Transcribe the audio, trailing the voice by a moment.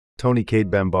Toni Cade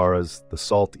Bambara's The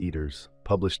Salt Eaters,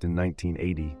 published in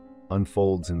 1980,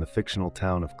 unfolds in the fictional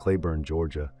town of Claybourne,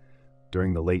 Georgia,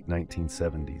 during the late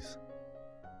 1970s.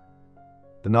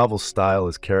 The novel's style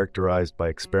is characterized by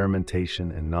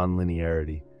experimentation and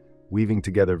nonlinearity, weaving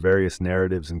together various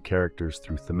narratives and characters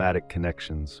through thematic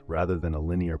connections rather than a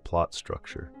linear plot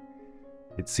structure.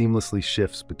 It seamlessly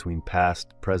shifts between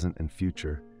past, present, and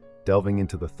future, delving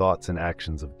into the thoughts and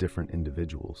actions of different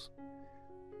individuals.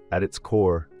 At its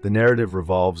core, the narrative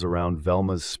revolves around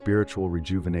Velma's spiritual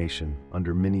rejuvenation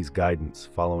under Minnie's guidance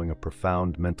following a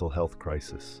profound mental health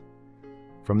crisis.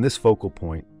 From this focal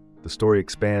point, the story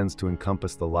expands to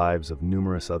encompass the lives of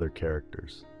numerous other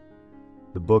characters.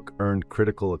 The book earned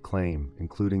critical acclaim,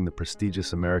 including the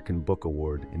prestigious American Book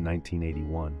Award in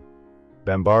 1981.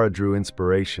 Bambara drew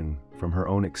inspiration from her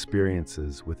own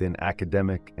experiences within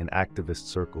academic and activist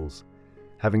circles,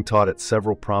 having taught at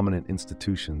several prominent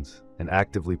institutions and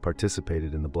actively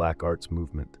participated in the Black arts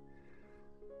movement.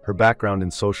 Her background in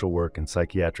social work and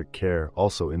psychiatric care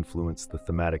also influenced the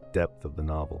thematic depth of the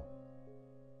novel.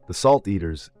 The Salt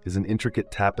Eaters is an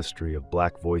intricate tapestry of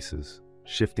Black voices,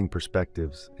 shifting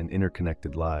perspectives, and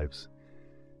interconnected lives.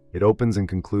 It opens and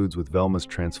concludes with Velma's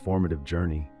transformative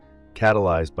journey,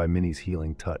 catalyzed by Minnie's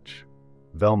healing touch.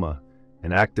 Velma,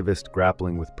 an activist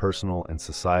grappling with personal and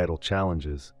societal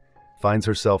challenges, finds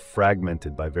herself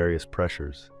fragmented by various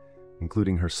pressures,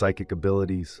 including her psychic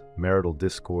abilities, marital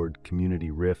discord,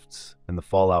 community rifts, and the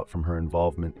fallout from her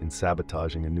involvement in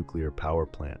sabotaging a nuclear power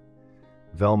plant.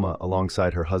 Velma,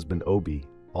 alongside her husband Obi,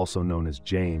 also known as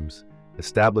James,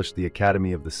 established the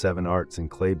Academy of the Seven Arts in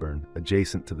Claybourne,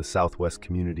 adjacent to the Southwest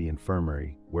Community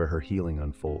Infirmary, where her healing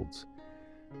unfolds.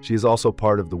 She is also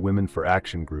part of the Women for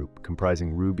Action group,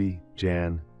 comprising Ruby,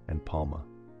 Jan, and Palma.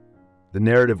 The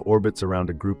narrative orbits around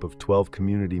a group of 12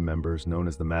 community members known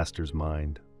as the Master's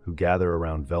Mind, who gather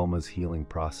around Velma's healing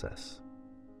process.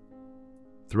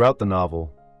 Throughout the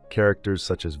novel, characters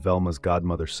such as Velma's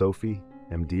godmother Sophie,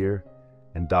 Mdir,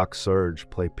 and Doc Surge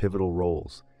play pivotal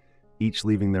roles, each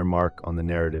leaving their mark on the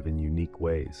narrative in unique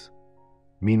ways.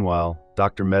 Meanwhile,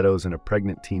 Dr. Meadows and a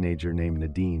pregnant teenager named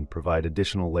Nadine provide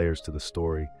additional layers to the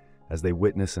story as they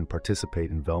witness and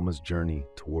participate in Velma's journey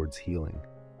towards healing.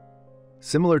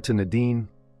 Similar to Nadine,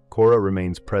 Cora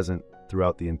remains present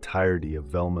throughout the entirety of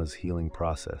Velma's healing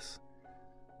process.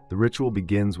 The ritual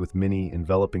begins with Minnie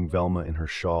enveloping Velma in her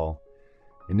shawl,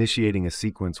 initiating a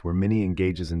sequence where Minnie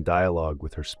engages in dialogue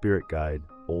with her spirit guide,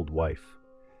 Old Wife.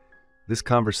 This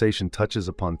conversation touches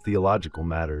upon theological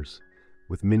matters,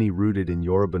 with Minnie rooted in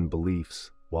Yoruban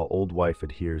beliefs, while Old Wife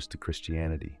adheres to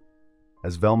Christianity.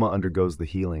 As Velma undergoes the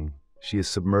healing, she is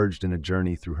submerged in a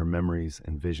journey through her memories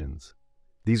and visions.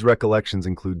 These recollections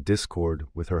include discord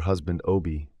with her husband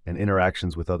Obi and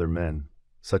interactions with other men,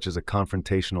 such as a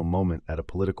confrontational moment at a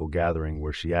political gathering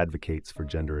where she advocates for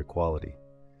gender equality.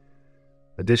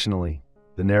 Additionally,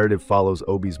 the narrative follows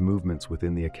Obi's movements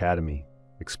within the Academy,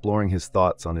 exploring his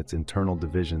thoughts on its internal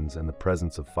divisions and the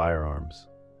presence of firearms.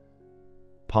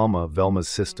 Palma, Velma's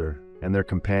sister, and their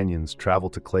companions travel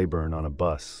to Claybourne on a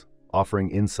bus, offering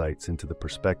insights into the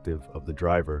perspective of the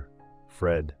driver,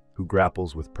 Fred, who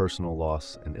grapples with personal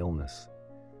loss and illness.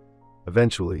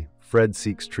 Eventually, Fred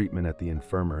seeks treatment at the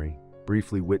infirmary,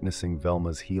 briefly witnessing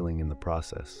Velma's healing in the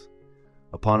process.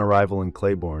 Upon arrival in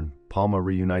Claybourne, Palma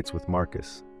reunites with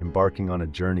Marcus, embarking on a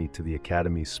journey to the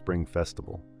Academy's Spring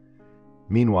Festival.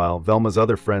 Meanwhile, Velma's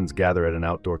other friends gather at an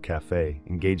outdoor cafe,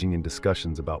 engaging in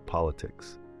discussions about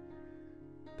politics.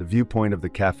 The viewpoint of the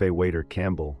cafe waiter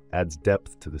Campbell adds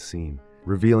depth to the scene,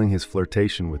 revealing his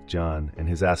flirtation with John and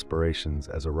his aspirations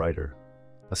as a writer.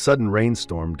 A sudden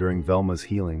rainstorm during Velma's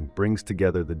healing brings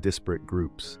together the disparate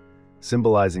groups,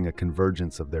 symbolizing a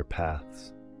convergence of their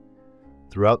paths.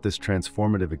 Throughout this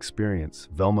transformative experience,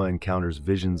 Velma encounters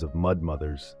visions of mud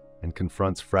mothers and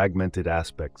confronts fragmented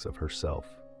aspects of herself.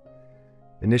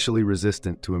 Initially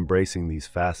resistant to embracing these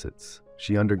facets,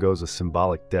 she undergoes a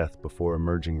symbolic death before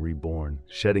emerging reborn,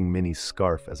 shedding Minnie's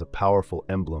scarf as a powerful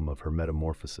emblem of her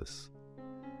metamorphosis.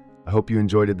 I hope you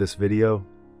enjoyed this video.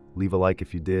 Leave a like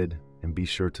if you did, and be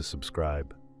sure to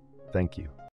subscribe. Thank you.